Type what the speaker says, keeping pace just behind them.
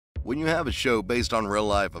When you have a show based on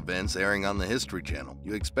real-life events airing on the History Channel,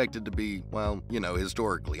 you expect it to be, well,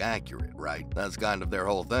 historically accurate, right? That's kind of their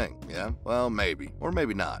whole thing, yeah? Well, maybe. Or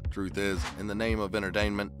maybe not. Truth is, in the name of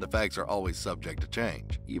entertainment, the facts are always subject to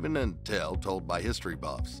change, even in tale told by history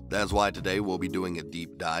buffs. That's why today we'll be doing a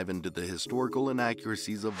deep dive into the historical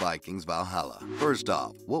inaccuracies of Vikings Valhalla. First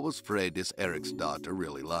off, what was Freydis Eriksdottir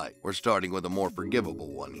really like? We're starting with a more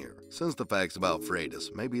forgivable one here, since the facts about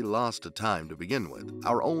Freydis may be lost to time to begin with.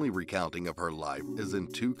 Our only recounting of her life is in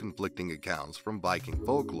two conflicting accounts from Viking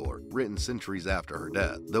folklore written centuries after her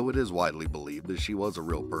death, though it is widely believed that she was a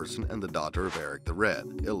real person and the daughter of Eric the Red,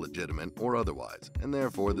 illegitimate or otherwise, and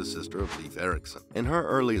therefore the sister of Leif Erikson. In her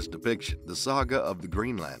earliest depiction, the saga of the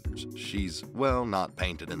Greenlanders, she's, well, not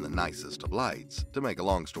painted in the nicest of lights. To make a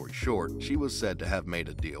long story short, she was said to have made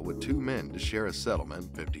a deal with two men to share a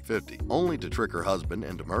settlement 50-50, only to trick her husband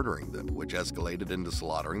into murdering them, which escalated into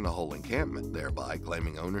slaughtering the whole encampment, thereby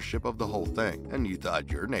claiming ownership of the whole thing, and you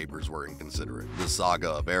thought your neighbors were inconsiderate. The saga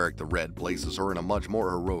of Eric the Red places her in a much more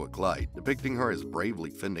heroic light, depicting her as bravely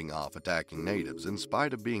fending off attacking natives in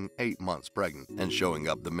spite of being 8 months pregnant, and showing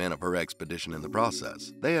up the men of her expedition in the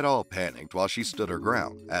process. They had all panicked while she stood her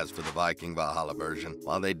ground. As for the Viking Valhalla version,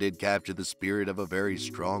 while they did capture the spirit of a very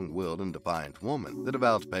strong-willed and defiant woman, the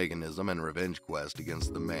devout paganism and revenge quest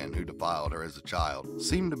against the man who defiled her as a child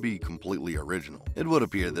seemed to be completely original. It would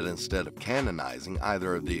appear that instead of canonizing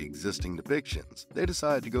either of the existing depictions, they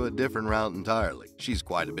decided to go a different route entirely. She's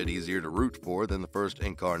quite a bit easier to root for than the first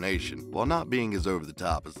incarnation, while not being as over the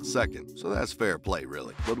top as the second, so that's fair play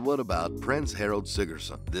really. But what about Prince Harald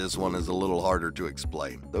Sigurdsson? This one is a little harder to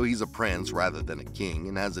explain, though he's a prince rather than a king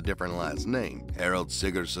and has a different last name. Harald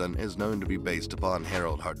Sigurdsson is known to be based upon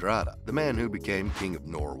Harald Hardrada, the man who became king of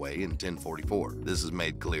Norway in 1044. This is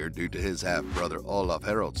made clear due to his half-brother Olaf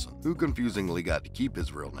Haraldsson, who confusingly got to keep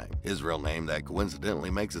his real name. His real name that coincidentally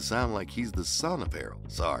makes it sound like he's the son of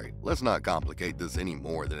Harald. Sorry, let's not complicate this any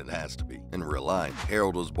more than it has to be. In real life,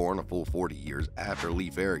 Harald was born a full 40 years after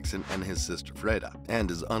Leif Erikson and his sister Freda, and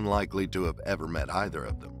is unlikely to have ever met either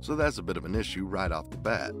of them, so that's a bit of an issue right off the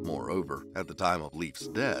bat. Moreover, at the time of Leif's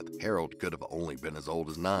death, Harald could have only been as old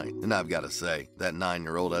as 9, and I've got to say, that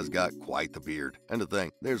 9-year-old has got quite the beard. And to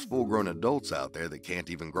think, there's full-grown adults out there that can't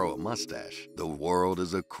even grow a mustache. The world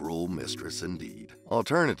is a cruel mistress indeed.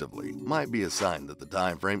 Alternatively, might be a sign that the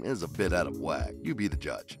time frame is a bit out of whack. You be the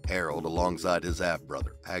judge. Harold, alongside his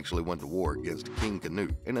half-brother, actually went to war against King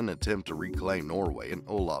Canute in an attempt to reclaim Norway in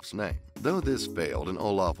Olaf's name. Though this failed and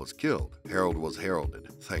Olaf was killed, Harold was heralded,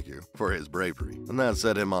 thank you, for his bravery, and that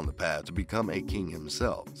set him on the path to become a king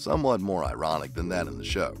himself. Somewhat more ironic than that in the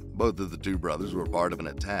show. Both of the two brothers were part of an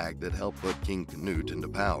attack that helped put King Canute into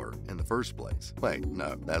power in the first place. Wait,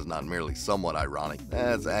 no, that's not merely somewhat ironic,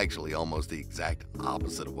 that's actually almost the exact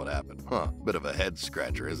opposite of what happened. Bit of a head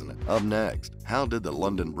scratcher, isn't it? Up next, how did the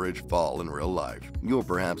London Bridge fall in real life? You're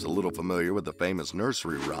perhaps a little familiar with the famous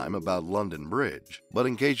nursery rhyme about London Bridge, but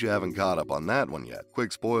in case you haven't caught up on that one yet,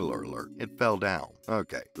 quick spoiler alert, it fell down.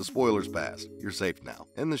 Okay, the spoilers passed, you're safe now.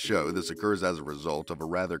 In the show, this occurs as a result of a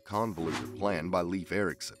rather convoluted plan by Leif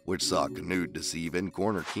Erikson, which saw Canute deceive and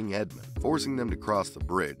corner King Edmund, forcing them to cross the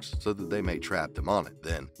bridge so that they may trap them on it.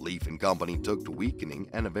 Then, Leif and company took to weakening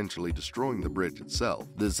and eventually destroying the bridge itself.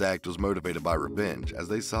 This act was motivated by revenge as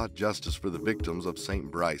they sought justice for the victims of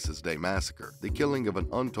St. Brice's Day massacre, the killing of an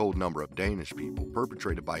untold number of Danish people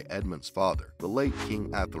perpetrated by Edmund's father, the late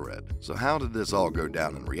King Athelred. So how did this all go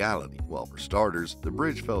down in reality? Well, for starters, the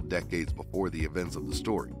bridge fell decades before the events of the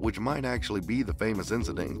story, which might actually be the famous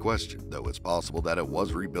incident in question, though it's possible that it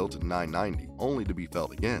was rebuilt in 990, only to be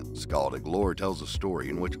felled again. Skaldic lore tells a story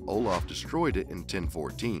in which Olaf destroyed it in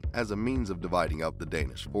 1014 as a means of dividing up the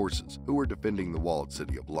Danish forces, who were defending the walled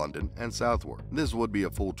city of London and southward. This would be a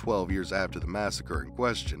full 12 years after the massacre in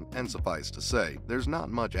question, and suffice to say, there's not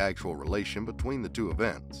much actual relation between the two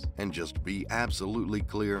events. And just to be absolutely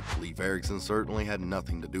clear, Leif Erikson certainly had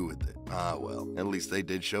nothing to do with it. Ah well, at least they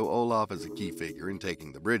did show Olaf as a key figure in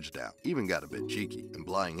taking the bridge down, even got a bit cheeky,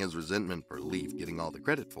 implying his resentment for Leif getting all the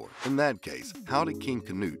credit for it. In that case, how did King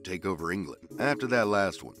Canute take over England? After that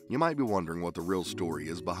last one, you might be wondering what the real story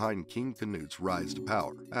is behind King Canute's rise to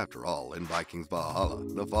power. After all, in Vikings Valhalla,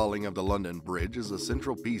 the falling of the London Bridge is a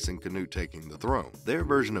central piece in Canute taking the throne. Their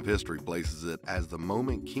version of history places it as the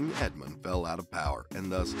moment King Edmund fell out of power,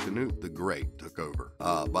 and thus Canute the Great took over.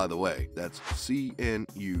 By the way, that's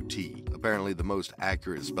C-N-U-T, apparently the most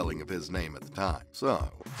accurate spelling of his name at the time. So,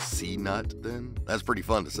 C-Nut then? That's pretty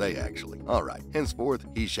fun to say actually. Alright, henceforth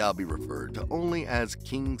he shall be referred to only as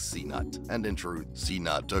King C-Nut, and In truth,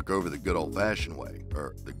 Cnod took over the good old-fashioned way,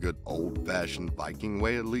 or the good old-fashioned Viking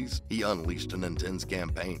way at least. He unleashed an intense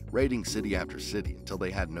campaign, raiding city after city until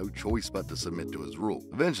they had no choice but to submit to his rule.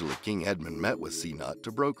 Eventually, King Edmund met with Cnod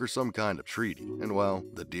to broker some kind of treaty, and well,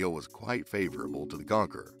 the deal was quite favorable to the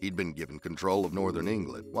conqueror. He'd been given control of northern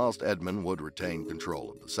England, whilst Edmund would retain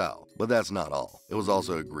control of the south. But that's not all. It was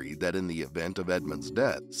also agreed that in the event of Edmund's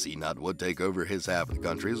death, Cnod would take over his half of the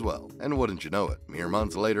country as well. And wouldn't you know it, mere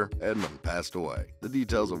months later, Edmund passed away, the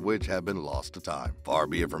details of which have been lost to time. Far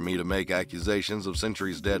be it from me to make accusations of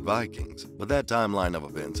centuries-dead Vikings, but that timeline of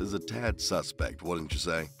events is a tad suspect, wouldn't you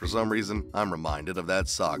say? For some reason, I'm reminded of that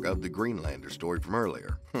saga of the Greenlander story from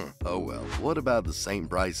earlier. Oh well, what about the St.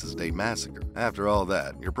 Brice's Day massacre? After all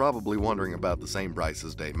that, you're probably wondering about the St.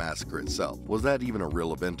 Brice's Day massacre itself. Was that even a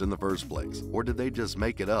real event in the first place? Or did they just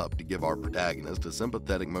make it up to give our protagonist a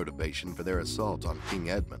sympathetic motivation for their assault on King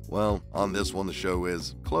Edmund? Well, on this one the show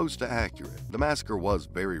is close to accurate. The massacre was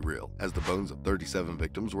very real, as the bones of 37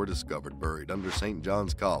 victims were discovered buried under St.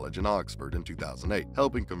 John's College in Oxford in 2008,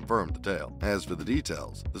 helping confirm the tale. As for the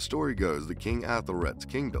details, the story goes that King Athelred's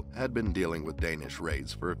kingdom had been dealing with Danish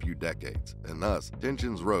raids for a few decades, and thus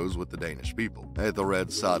tensions rose with the Danish people.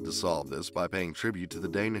 Athelred sought to solve this by paying tribute to the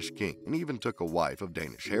Danish king, and even took a wife of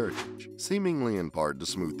Danish heritage, seemingly in part to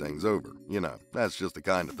smooth things over. You know, that's just the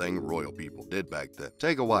kind of thing royal people did back then.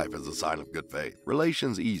 Take a wife as a sign of good faith.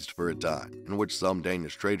 Relations eased for a time, in which some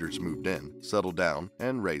Danish traders moved in, settled down,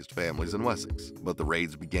 and raised families in Wessex. But the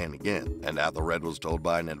raids began again, and Athelred was told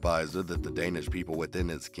by an advisor that the Danish people within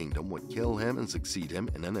his kingdom would kill him and succeed him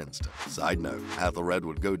in an instant. Side note, Athelred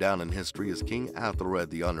would go down in history as King Athelred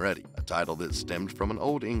the Unready, a title that stemmed from an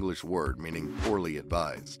Old English word meaning poorly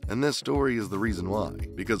advised. And this story is the reason why,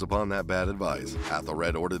 because upon that bad advice,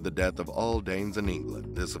 Athelred ordered the death of all Danes in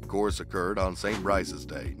England. This of course occurred on St. Brice's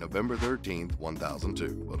Day, November 13th,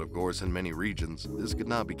 1002. But of course in many regions, this could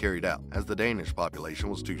not be carried out, as the Danish population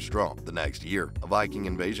was too strong. The next year, a Viking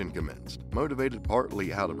invasion commenced, motivated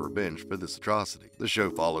partly out of revenge for this atrocity. The show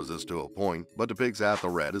follows this to a point, but depicts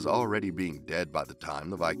Athelred as already being dead by the time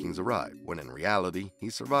the Vikings arrived, when in reality, he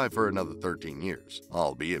survived for another 13 years,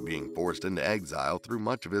 albeit being forced into exile through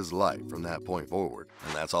much of his life from that point forward.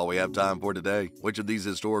 And that's all we have time for today. Which of these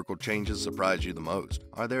historical changes surprised you the most?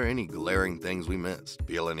 Are there any glaring things we missed?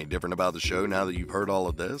 Feel any different about the show now that you've heard all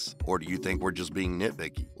of this? Or do you think we're just being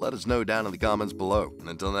nitpicky? Let us know down in the comments below. And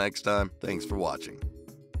until next time, thanks for watching.